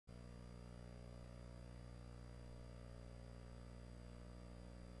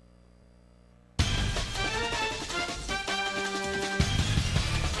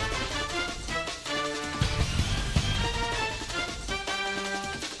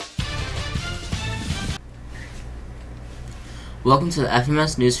Welcome to the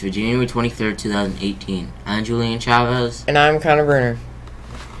FMS News for January 23rd, 2018. I'm Julian Chavez. And I'm Connor Berner.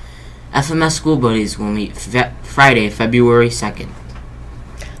 FMS School Buddies will meet Friday, February 2nd.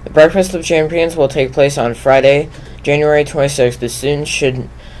 The Breakfast of Champions will take place on Friday, January 26th. The students should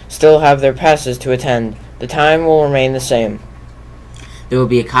still have their passes to attend. The time will remain the same. There will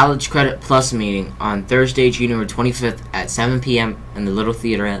be a College Credit Plus meeting on Thursday, January 25th at 7 p.m. in the Little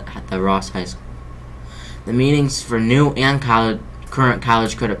Theater at the Ross High School. The meetings for new and current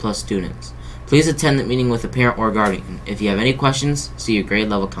College Credit Plus students. Please attend the meeting with a parent or guardian. If you have any questions, see your grade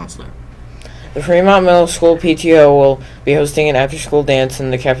level counselor. The Fremont Middle School PTO will be hosting an after-school dance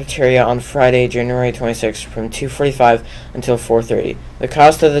in the cafeteria on Friday, January 26th from 2:45 until 4:30. The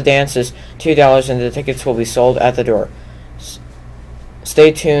cost of the dance is $2 and the tickets will be sold at the door.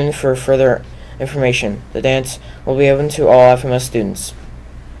 Stay tuned for further information. The dance will be open to all FMS students.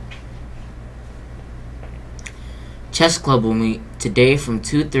 Chess Club will meet today from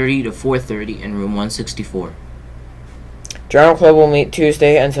 2:30 to 4:30 in room 164. Drama Club will meet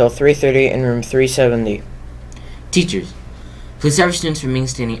Tuesday until 3:30 in room 370. Teachers, please have your students remain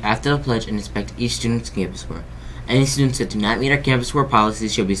standing after the pledge and inspect each student's campus wear. Any students that do not meet our campus wear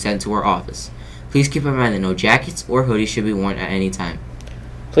policies shall be sent to our office. Please keep in mind that no jackets or hoodies should be worn at any time.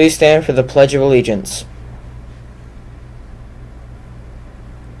 Please stand for the Pledge of Allegiance.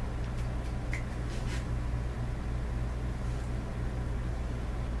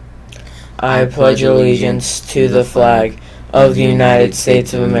 I pledge allegiance to the flag of the United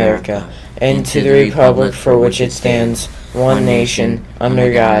States of America and to the republic for which it stands, one nation,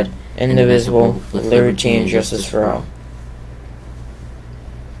 under God, indivisible, with liberty and justice for all.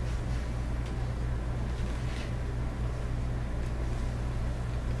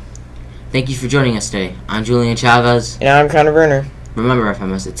 Thank you for joining us today. I'm Julian Chavez. And I'm Connor Berner. Remember,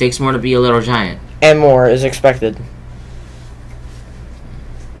 FMS, it takes more to be a little giant. And more is expected.